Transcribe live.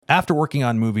After working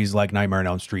on movies like Nightmare on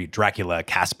Elm Street, Dracula,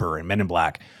 Casper, and Men in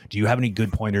Black, do you have any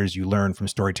good pointers you learned from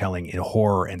storytelling in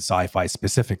horror and sci-fi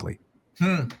specifically?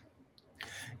 I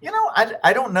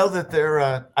don't know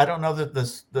that I don't know that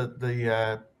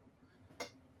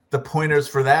the pointers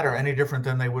for that are any different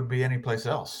than they would be anyplace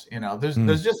else.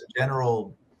 There's just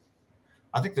general.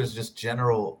 I think there's just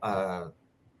general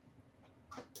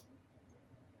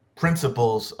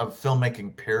principles of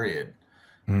filmmaking, period,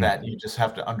 that you just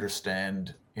have to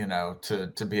understand,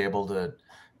 to be able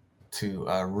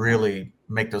to really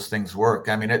make those things work.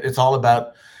 I mean, it's all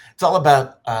about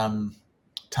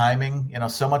timing.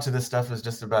 So much of this stuff is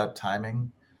just about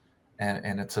timing,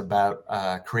 and it's about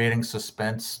creating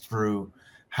suspense through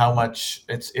how much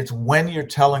it's when you're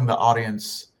telling the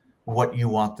audience what you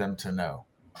want them to know.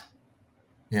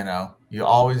 You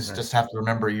always just have to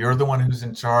remember you're the one who's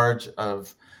in charge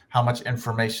of how much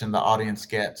information the audience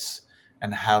gets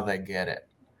and how they get it.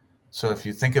 So if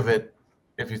you think of it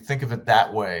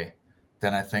that way,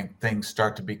 then I think things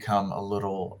start to become a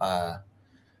little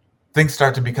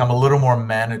more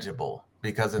manageable,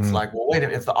 because it's like, well, wait a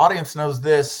minute, if the audience knows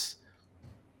this,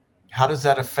 how does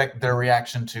that affect their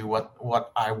reaction to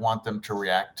what I want them to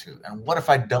react to? And what if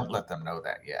I don't let them know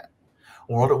that yet?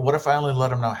 Or what if I only let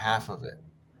them know half of it?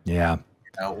 Yeah.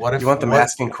 What if you want them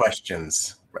asking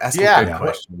questions? Asking good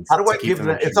questions. How do I give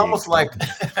them? It's almost like,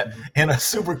 in a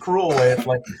super cruel way, it's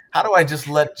like, how do I just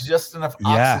let just enough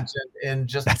oxygen in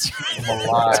just to keep them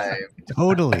alive?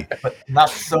 Totally. But not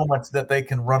so much that they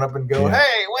can run up and go,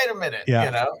 hey, wait a minute,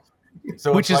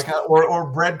 So Which it's like, or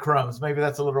breadcrumbs. Maybe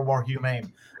that's a little more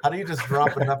humane. How do you just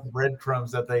drop enough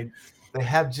breadcrumbs that they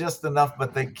have just enough,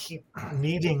 but they keep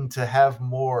needing to have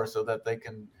more so that they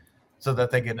can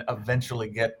eventually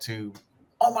get to,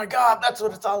 oh my God, that's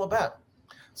what it's all about.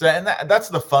 So, and that's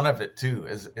the fun of it too,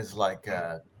 is like,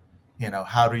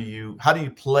 how do you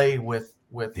play with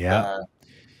the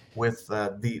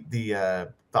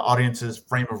audience's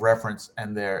frame of reference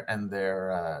and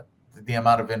their the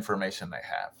amount of information they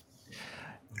have.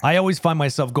 I always find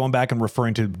myself going back and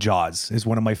referring to Jaws as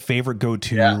one of my favorite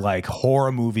go-to like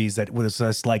horror movies. That was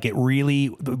just like, it really,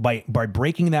 by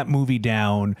breaking that movie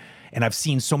down. And I've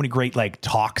seen so many great like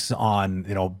talks on,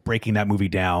 breaking that movie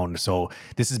down. So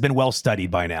this has been well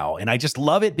studied by now. And I just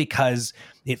love it because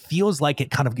it feels like it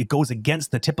goes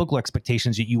against the typical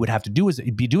expectations that you would have to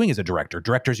be doing as a director.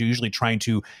 Directors are usually trying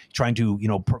to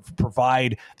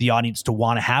provide the audience to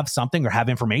want to have something or have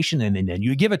information, and then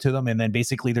you give it to them. And then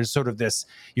basically there's sort of this,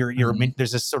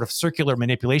 there's this sort of circular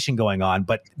manipulation going on.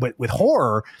 But with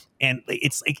horror, and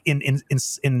it's like in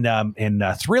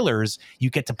thrillers, you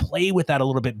get to play with that a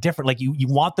little bit different. Like you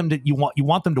want them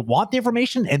to want the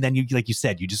information, and then you, like you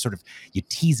said, you just sort of you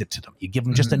tease it to them. You give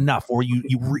them just enough, or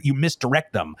you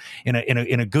misdirect them in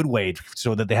a good way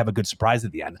so that they have a good surprise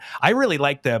at the end. I really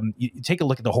like them. You take a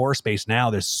look at the horror space now.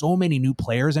 There's so many new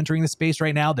players entering the space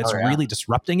right now that's really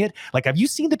disrupting it. Like, have you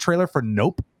seen the trailer for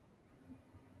Nope?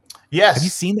 Yes. Have you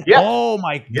seen that? Yeah. Oh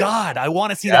my God, I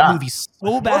want to see that movie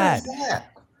so bad. What is that?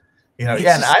 And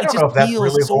I don't know if that's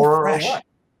really so horror fresh. Or what.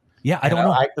 Yeah, I don't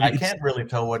know. I can't really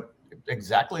tell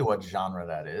exactly what genre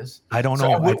that is. I don't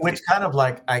know. Which kind of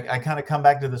like, I kind of come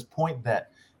back to this point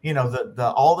that,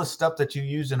 the all the stuff that you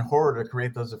use in horror to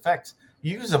create those effects,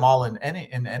 you use them all in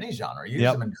any genre. You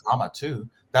use them in drama too.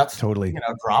 That's totally,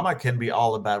 drama can be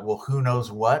all about, well, who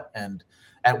knows what, and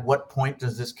at what point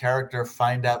does this character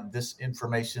find out this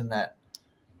information that,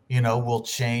 will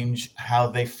change how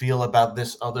they feel about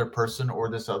this other person or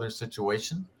this other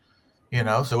situation.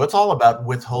 So it's all about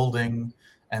withholding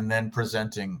and then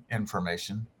presenting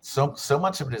information. So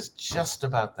much of it is just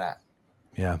about that.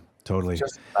 Yeah, totally.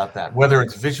 Just about that, whether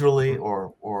it's visually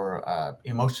or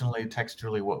emotionally,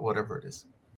 texturally, whatever it is.